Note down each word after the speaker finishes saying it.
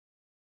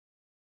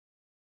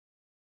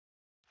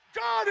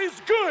God is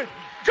good,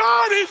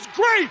 God is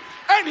great,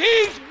 and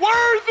he's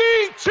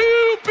worthy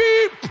to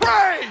be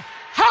praised.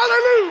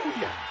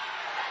 Hallelujah.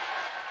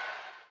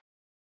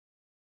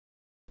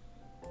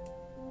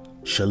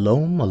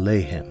 Shalom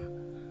Aleichem.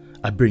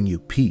 I bring you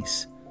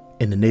peace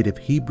in the native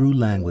Hebrew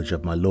language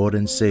of my Lord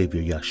and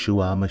Savior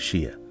Yeshua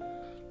Mashiach,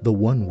 the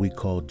one we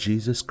call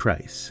Jesus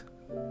Christ.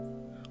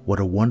 What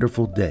a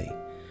wonderful day,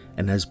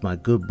 and as my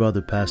good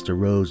brother Pastor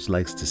Rhodes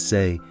likes to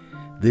say,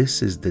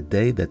 this is the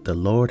day that the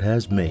Lord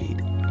has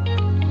made.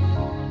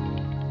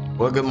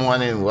 Well, good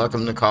morning.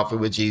 Welcome to Coffee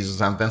with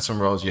Jesus. I'm Vincent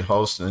Rhodes, your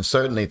host, and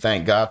certainly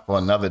thank God for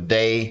another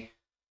day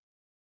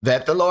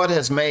that the Lord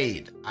has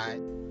made.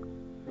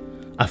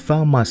 I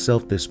found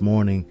myself this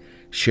morning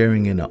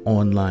sharing in an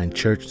online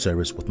church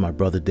service with my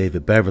brother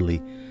David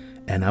Beverly,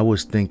 and I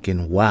was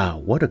thinking, wow,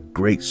 what a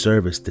great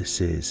service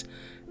this is.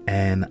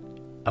 And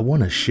I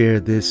want to share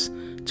this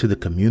to the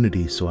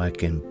community so I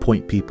can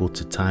point people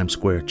to Times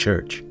Square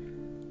Church.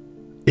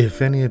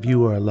 If any of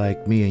you are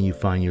like me and you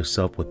find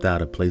yourself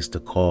without a place to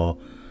call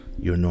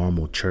your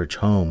normal church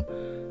home,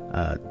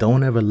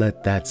 don't ever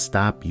let that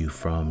stop you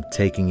from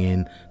taking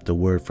in the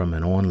word from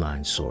an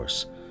online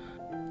source.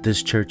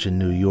 This church in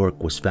New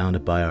York was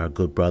founded by our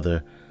good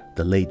brother,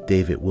 the late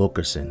David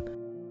Wilkerson,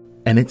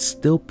 and it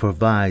still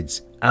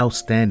provides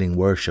outstanding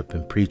worship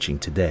and preaching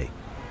today.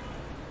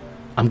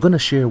 I'm going to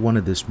share one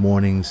of this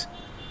morning's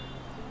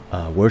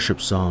worship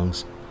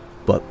songs,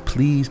 but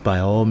please, by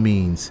all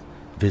means,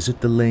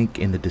 visit the link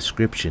in the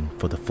description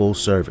for the full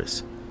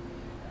service.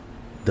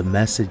 The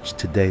message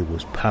today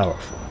was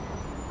powerful.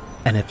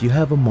 And if you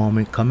have a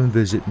moment, come and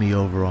visit me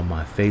over on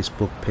my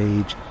Facebook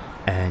page,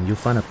 and you'll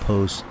find a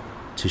post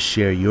to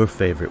share your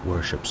favorite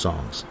worship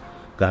songs.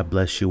 God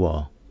bless you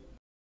all.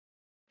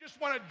 I just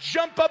want to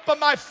jump up on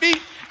my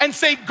feet and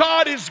say,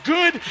 God is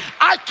good.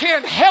 I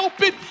can't help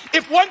it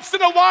if once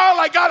in a while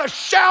I got to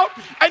shout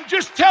and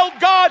just tell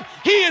God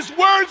he is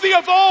worthy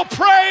of all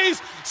praise.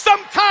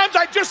 Sometimes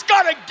I just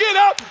got to get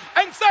up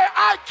and say,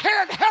 I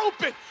can't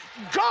help it.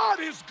 God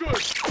is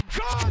good.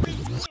 God is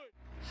good.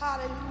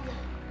 Hallelujah.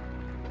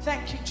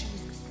 Thank you,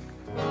 Jesus.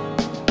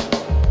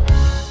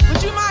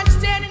 Would you mind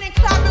standing and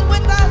clapping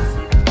with us?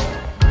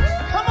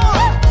 Come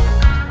on.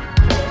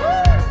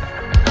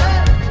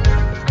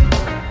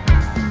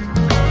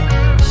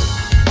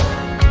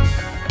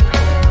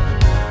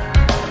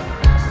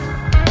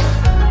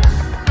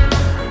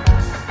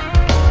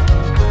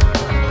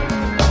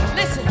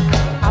 Listen,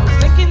 I was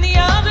thinking the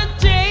other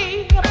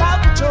day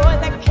about the joy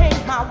that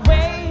came my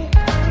way.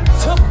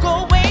 Took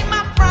away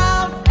my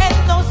frown and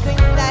those things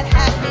that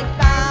had me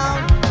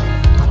bound.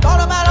 I thought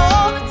about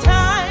all the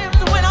times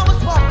when I was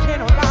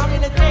walking around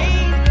in a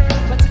daze,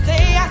 but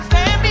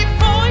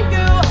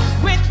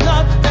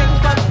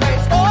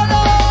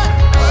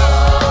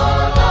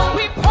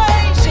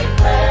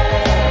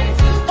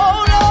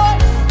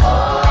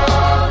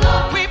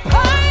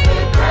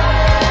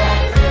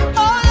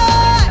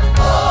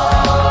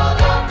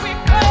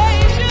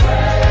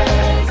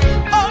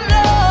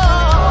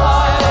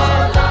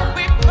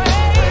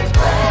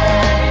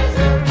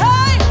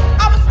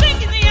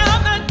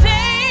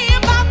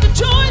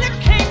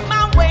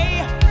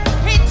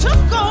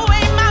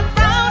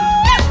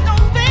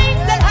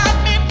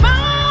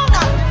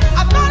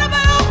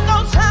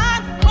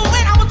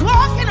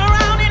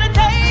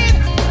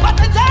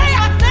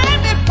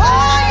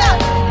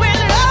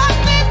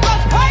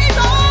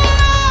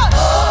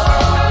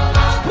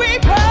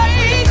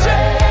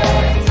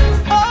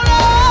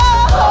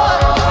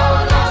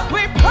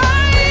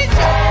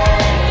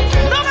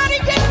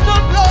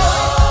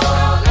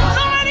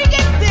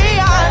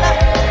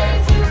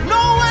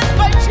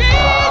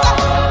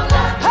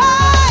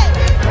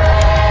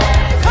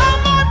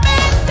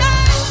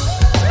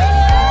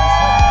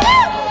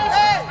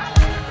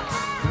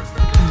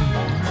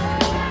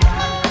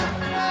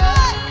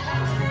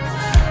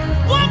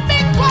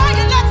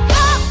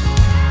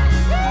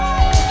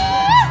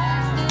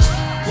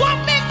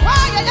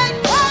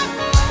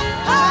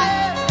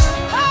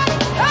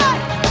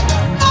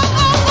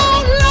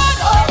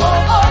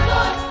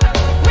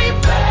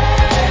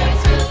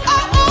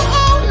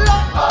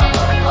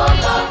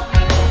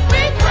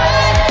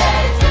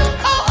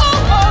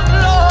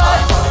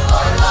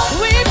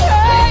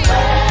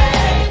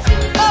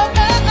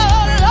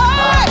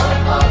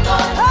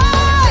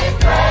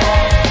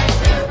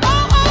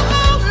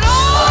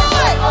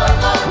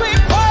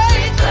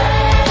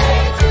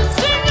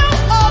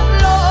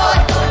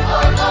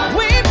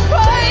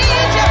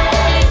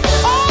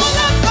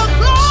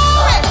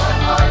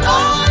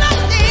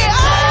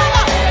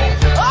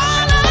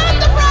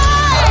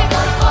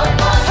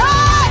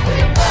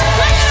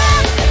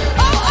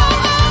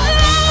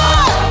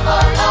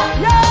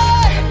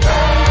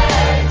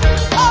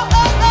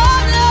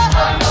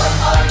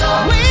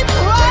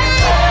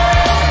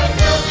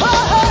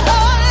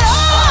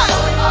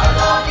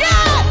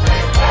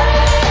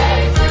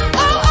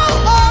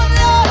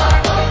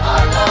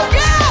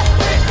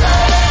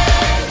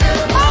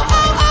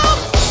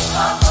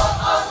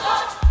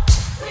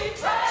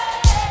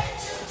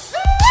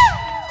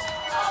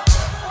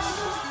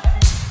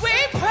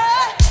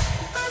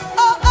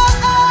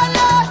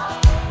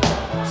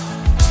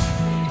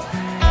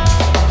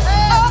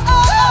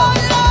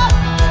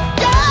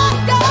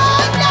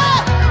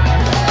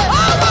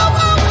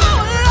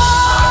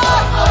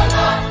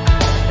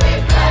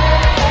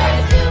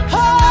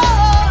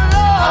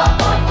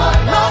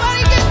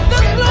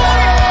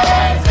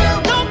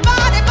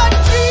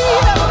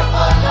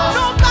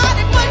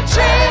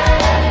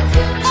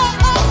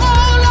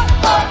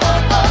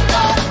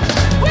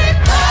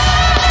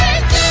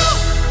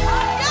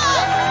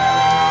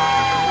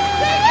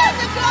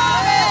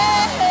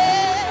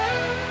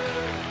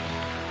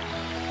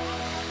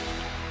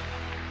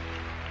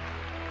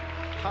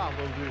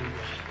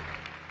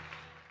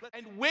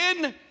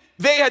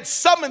they had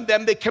summoned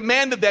them, they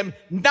commanded them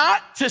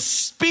not to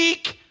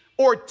speak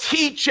or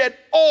teach at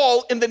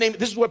all in the name.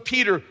 This is what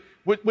Peter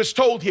was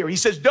told here. He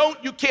says,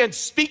 you can't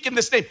speak in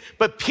this name.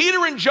 But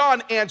Peter and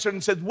John answered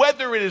and said,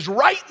 whether it is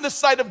right in the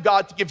sight of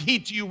God to give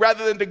heed to you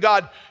rather than to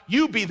God,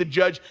 you be the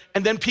judge.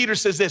 And then Peter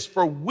says this,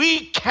 for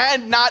we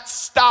cannot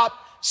stop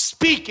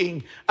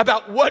speaking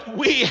about what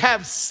we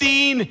have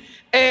seen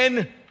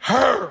and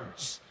heard.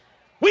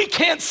 We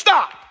can't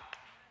stop.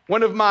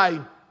 One of my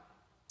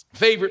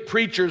favorite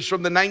preachers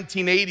from the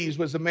 1980s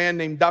was a man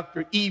named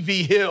Dr.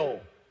 E.V.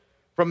 Hill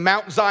from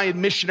Mount Zion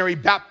Missionary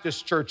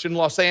Baptist Church in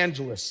Los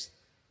Angeles.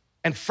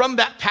 And from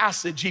that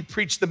passage, he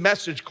preached the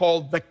message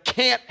called the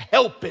can't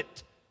help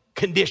it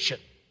condition.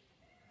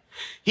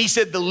 He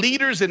said the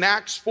leaders in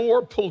Acts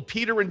 4 pulled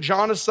Peter and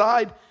John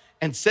aside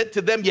and said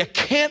to them, you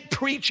can't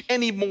preach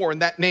anymore in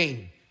that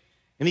name.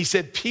 And he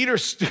said, Peter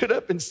stood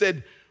up and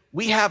said,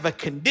 we have a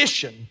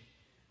condition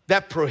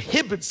that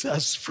prohibits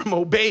us from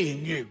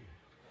obeying you.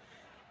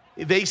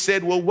 They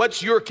said, well,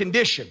 what's your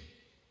condition?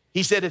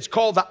 He said, it's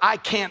called the I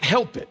can't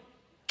help it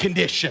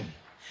condition.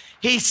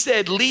 He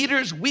said,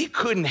 leaders, we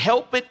couldn't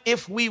help it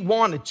if we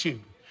wanted to.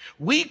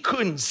 We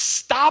couldn't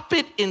stop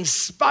it in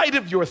spite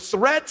of your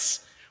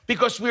threats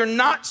because we're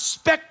not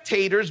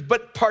spectators,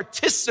 but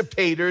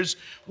participators.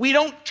 We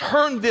don't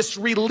turn this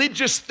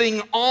religious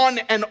thing on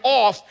and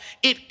off.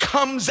 It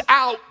comes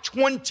out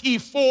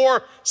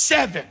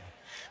 24/7.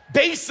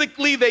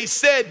 Basically, they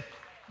said,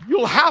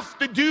 you'll have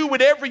to do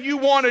whatever you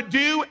want to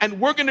do, and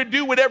we're going to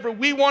do whatever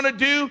we want to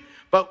do,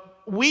 but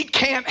we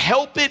can't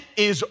help it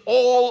is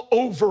all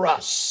over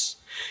us.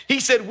 He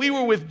said, we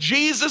were with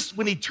Jesus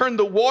when he turned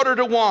the water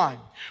to wine.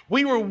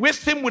 We were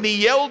with him when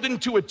he yelled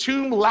into a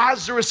tomb,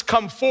 Lazarus,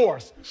 come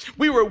forth.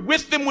 We were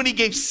with him when he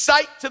gave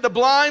sight to the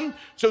blind.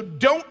 So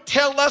don't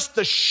tell us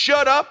to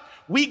shut up.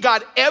 We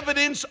got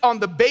evidence on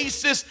the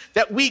basis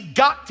that we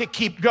got to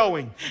keep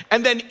going.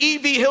 And then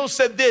E.V. Hill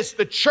said this,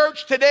 the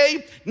church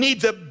today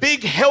needs a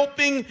big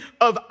helping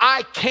of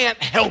I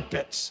can't help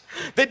it.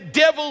 The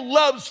devil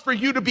loves for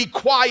you to be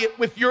quiet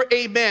with your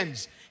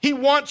amens. He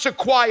wants a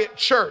quiet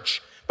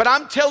church. But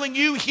I'm telling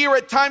you here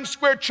at Times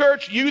Square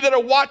Church, you that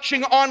are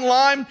watching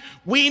online,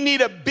 we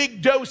need a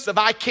big dose of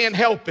I can't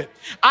help it.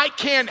 I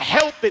can't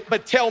help it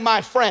but tell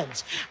my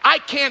friends. I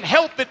can't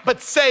help it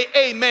but say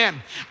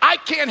amen. I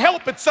can't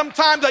help it.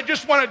 Sometimes I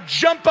just want to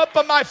jump up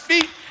on my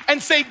feet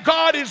and say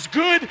God is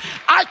good.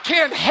 I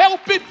can't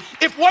help it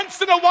if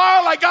once in a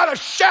while I got to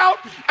shout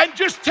and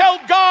just tell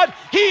God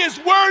he is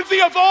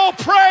worthy of all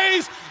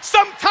praise.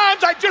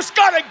 Sometimes I just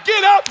got to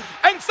get up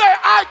and say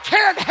I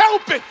can't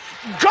help it.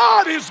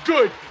 God is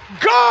good.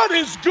 God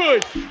is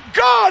good.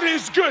 God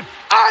is good.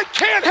 I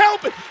can't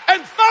help it.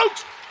 And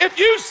folks, if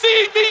you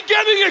see me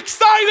getting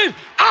excited,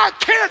 I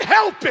can't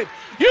help it.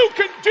 You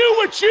can do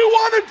what you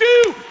want to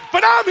do,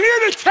 but I'm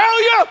here to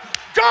tell you,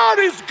 God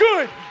is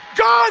good.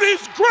 God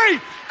is great,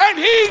 and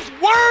he's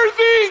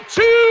worthy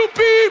to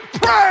be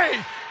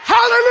praised.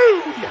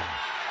 Hallelujah.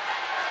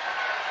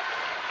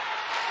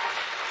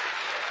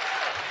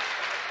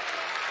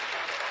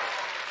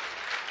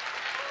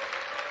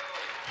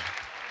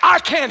 I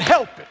can't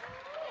help it.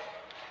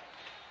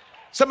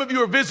 Some of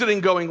you are visiting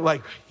going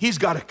like, he's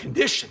got a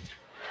condition.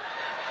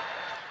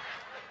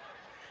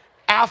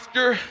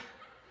 After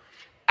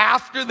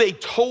they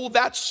told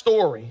that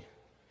story,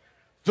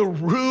 the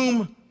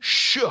room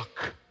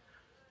shook.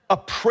 A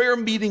prayer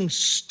meeting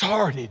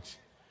started,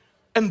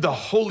 and the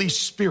Holy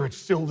Spirit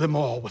filled them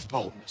all with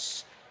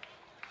boldness.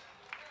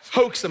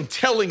 Folks, I'm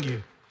telling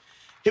you,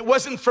 it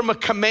wasn't from a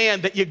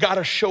command that you got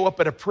to show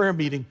up at a prayer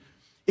meeting.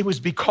 It was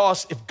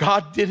because if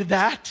God did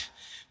that,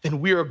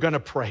 then we are going to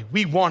pray.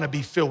 We want to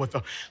be filled with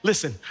the.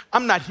 Listen,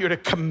 I'm not here to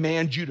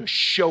command you to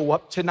show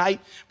up tonight,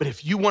 but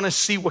if you want to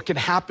see what can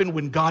happen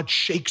when God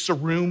shakes a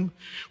room,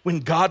 when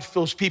God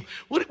fills people,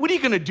 what are you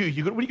going to do?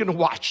 What are you going to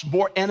watch?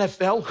 More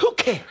NFL? Who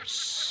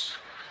cares?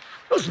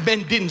 Those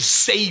men didn't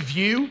save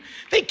you.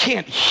 They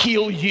can't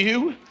heal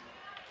you.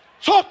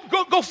 So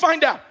go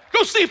find out.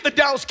 Go see if the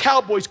Dallas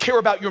Cowboys care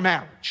about your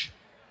marriage.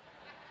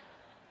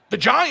 The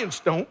Giants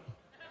don't.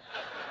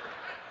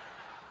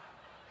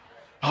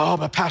 Oh,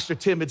 but Pastor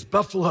Tim, it's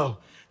Buffalo,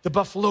 the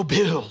Buffalo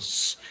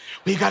Bills.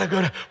 We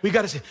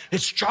gotta see.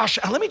 It's Josh.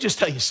 Let me just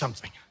tell you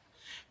something.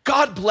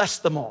 God bless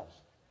them all.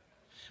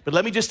 But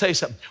let me just tell you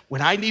something.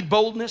 When I need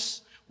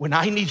boldness, when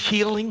I need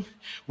healing,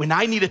 when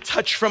I need a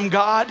touch from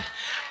God,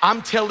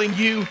 I'm telling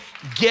you,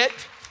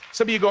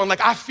 some of you going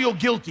like, I feel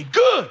guilty.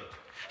 Good.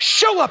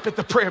 Show up at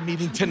the prayer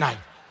meeting tonight.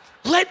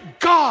 Let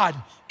God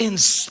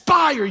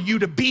inspire you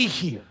to be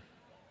here.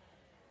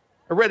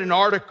 I read an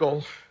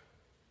article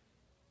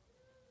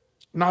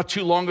not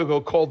too long ago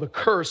called The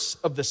Curse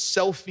of the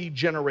Selfie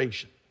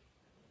Generation.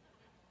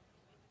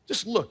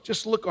 Just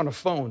look on a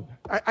phone.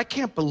 I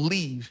can't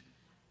believe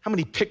how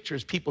many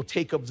pictures people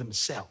take of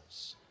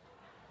themselves.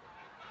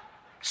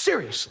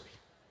 Seriously.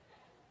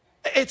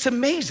 It's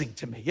amazing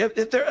to me.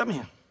 It's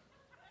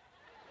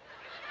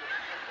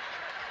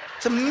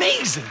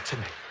amazing to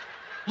me.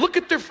 Look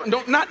at their phone.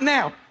 Not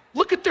now.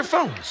 Look at their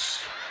phones.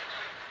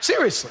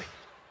 Seriously.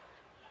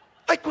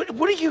 Like,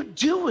 what are you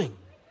doing?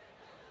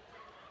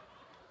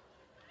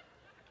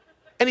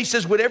 And he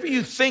says, whatever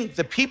you think,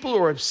 the people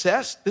who are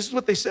obsessed, this is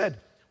what they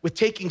said, with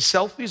taking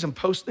selfies and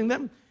posting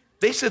them.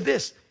 They said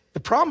this, the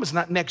problem is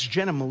not next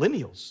gen and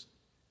millennials.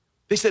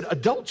 They said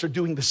adults are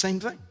doing the same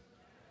thing.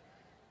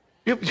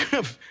 You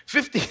have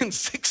 50 and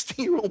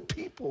 60-year-old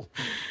people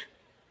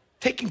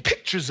taking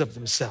pictures of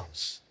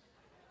themselves.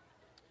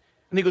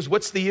 And he goes,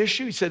 what's the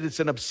issue? He said, it's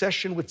an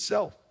obsession with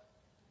self.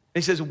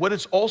 And he says, what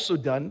it's also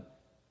done,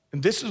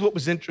 and this is what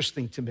was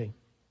interesting to me.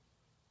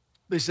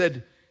 They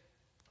said,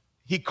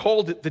 he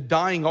called it the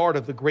dying art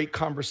of the great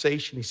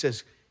conversation. He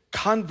says,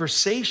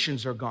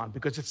 conversations are gone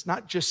because it's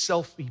not just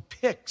selfie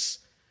pics,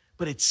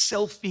 but it's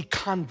selfie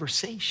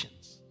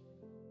conversations.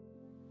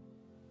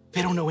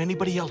 They don't know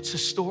anybody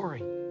else's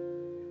story.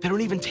 They don't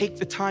even take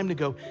the time to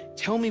go,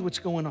 tell me what's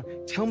going on.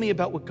 Tell me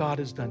about what God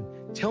has done.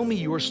 Tell me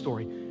your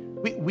story.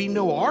 We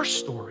know our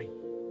story,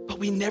 but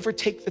we never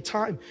take the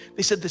time.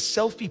 They said the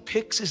selfie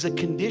pics is a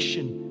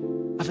condition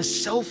of a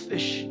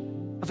selfish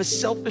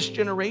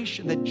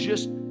generation that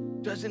just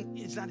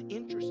is not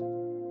interested.